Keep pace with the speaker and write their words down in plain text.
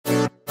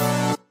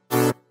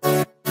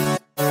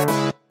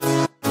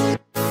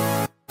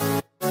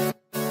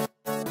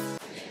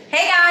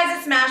Hey guys,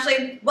 it's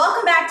Smashley.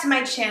 Welcome back to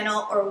my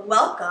channel, or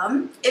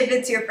welcome if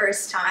it's your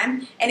first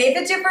time. And if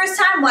it's your first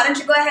time, why don't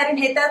you go ahead and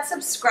hit that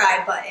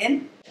subscribe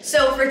button.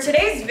 So for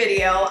today's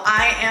video,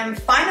 I am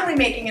finally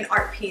making an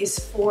art piece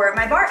for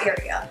my bar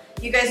area.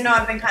 You guys know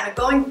I've been kind of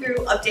going through,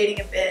 updating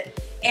a bit,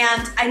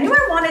 and I knew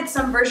I wanted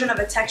some version of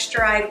a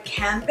texturized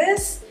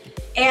canvas,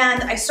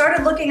 and I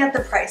started looking at the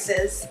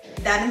prices.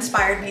 That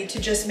inspired me to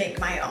just make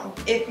my own,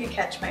 if you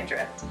catch my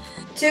drift.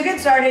 To get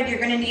started, you're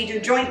gonna need your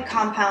joint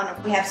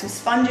compound. We have some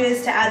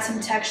sponges to add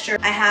some texture.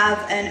 I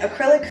have an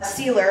acrylic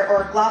sealer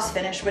or gloss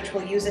finish, which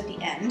we'll use at the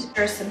end.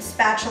 There's some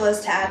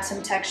spatulas to add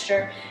some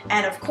texture.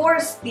 And of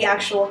course, the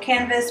actual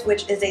canvas,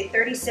 which is a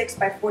 36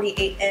 by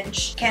 48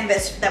 inch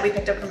canvas that we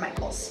picked up from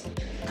Michael's.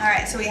 All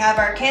right, so we have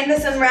our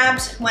canvas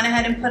unwrapped, went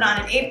ahead and put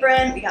on an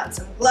apron. We got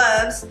some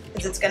gloves,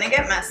 because it's gonna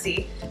get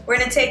messy. We're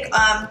gonna take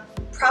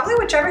probably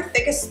whichever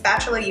thickest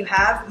spatula you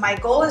have. My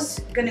goal is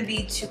gonna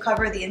be to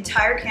cover the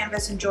entire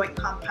canvas and joint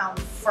compound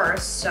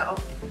first, so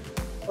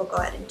we'll go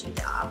ahead and do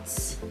that.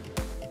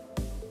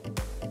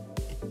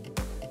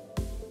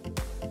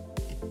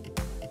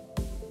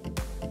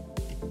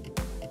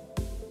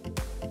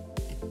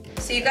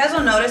 So you guys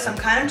will notice I'm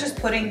kind of just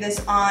putting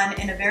this on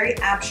in a very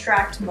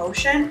abstract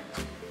motion.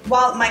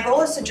 While my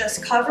goal is to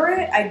just cover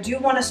it, I do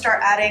want to start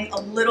adding a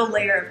little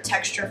layer of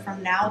texture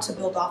from now to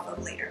build off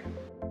of later.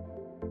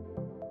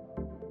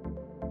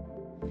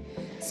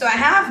 So I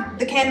have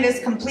the canvas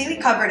completely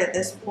covered at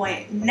this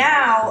point.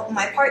 Now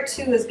my part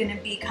two is going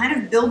to be kind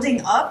of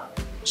building up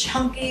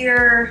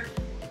chunkier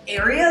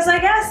areas, I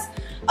guess,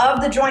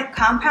 of the joint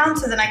compound,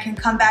 so then I can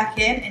come back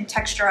in and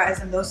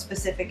texturize in those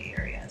specific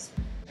areas.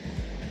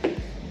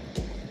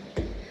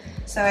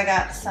 So I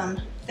got some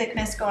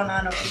thickness going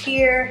on over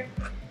here,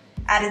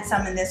 added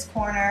some in this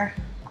corner,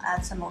 I'll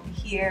add some over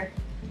here,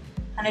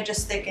 kind of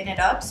just thicken it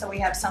up so we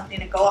have something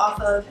to go off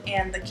of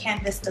and the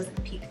canvas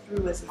doesn't peek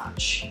through as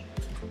much.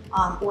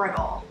 Or at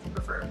all,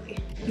 preferably.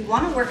 You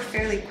want to work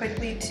fairly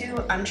quickly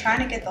too. I'm trying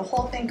to get the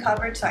whole thing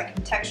covered so I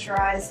can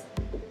texturize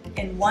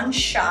in one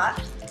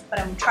shot, but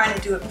I'm trying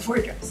to do it before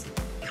dressing.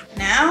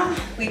 Now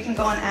we can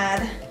go and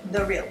add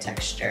the real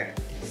texture.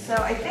 So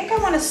I think I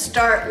want to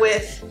start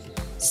with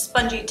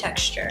spongy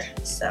texture.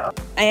 So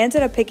I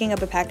ended up picking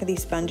up a pack of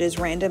these sponges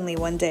randomly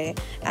one day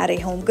at a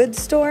home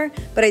goods store,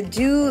 but I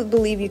do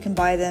believe you can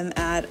buy them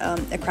at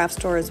a craft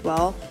store as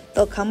well.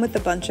 They'll come with a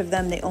bunch of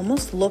them. They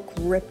almost look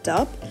ripped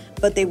up,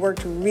 but they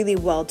worked really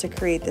well to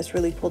create this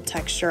really cool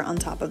texture on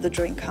top of the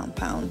joint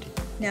compound.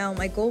 Now,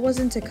 my goal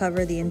wasn't to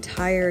cover the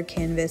entire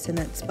canvas in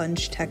that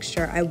sponge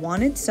texture. I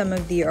wanted some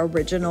of the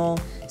original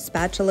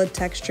spatula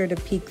texture to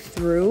peek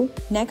through.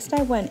 Next,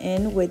 I went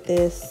in with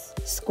this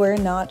square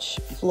notch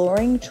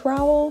flooring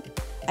trowel.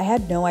 I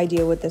had no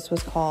idea what this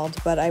was called,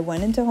 but I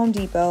went into Home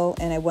Depot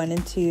and I went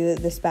into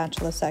the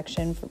spatula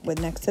section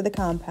next to the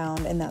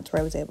compound, and that's where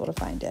I was able to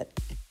find it.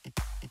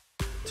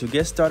 To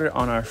get started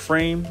on our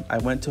frame, I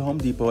went to Home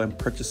Depot and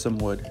purchased some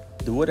wood.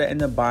 The wood I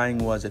ended up buying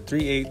was a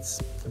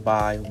 3/8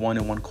 by 1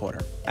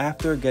 1/4.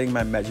 After getting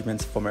my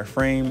measurements for my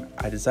frame,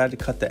 I decided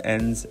to cut the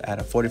ends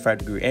at a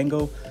 45-degree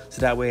angle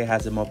so that way it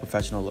has a more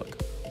professional look.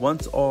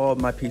 Once all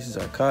my pieces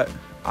are cut,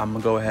 I'm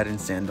gonna go ahead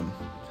and sand them.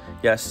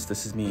 Yes,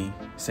 this is me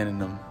sanding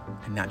them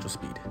at natural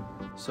speed.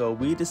 So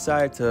we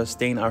decided to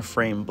stain our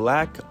frame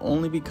black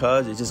only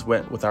because it just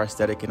went with our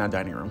aesthetic in our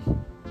dining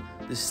room.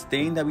 The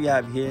stain that we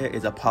have here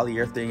is a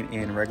polyurethane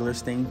and regular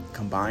stain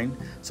combined,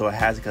 so it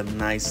has like a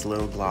nice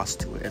little gloss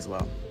to it as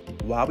well.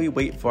 While we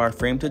wait for our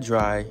frame to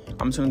dry,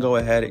 I'm just gonna go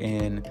ahead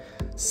and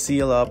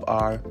seal up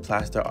our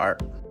plaster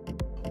art.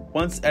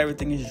 Once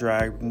everything is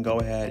dry, we can go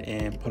ahead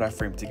and put our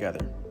frame together.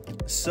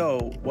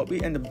 So what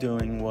we end up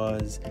doing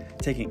was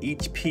taking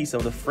each piece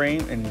of the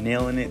frame and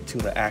nailing it to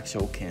the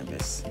actual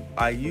canvas.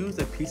 I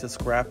used a piece of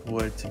scrap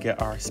wood to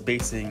get our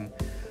spacing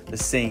the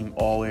same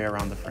all the way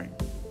around the frame.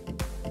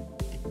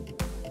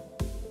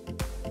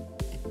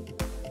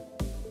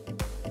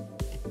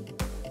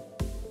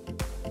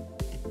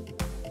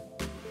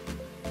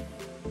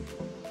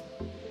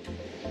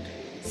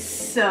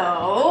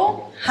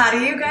 So, how do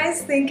you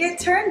guys think it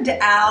turned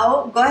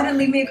out? Go ahead and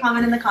leave me a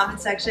comment in the comment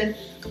section.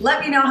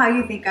 Let me know how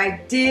you think I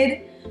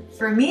did.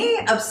 For me,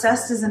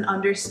 obsessed is an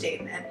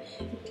understatement.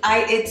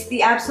 It's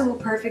the absolute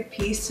perfect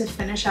piece to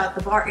finish out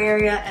the bar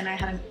area, and I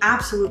had an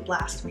absolute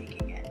blast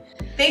making it.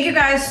 Thank you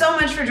guys so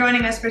much for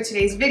joining us for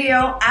today's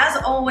video. As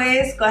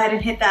always, go ahead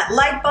and hit that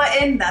like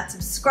button, that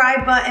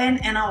subscribe button,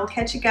 and I will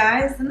catch you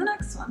guys in the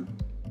next one.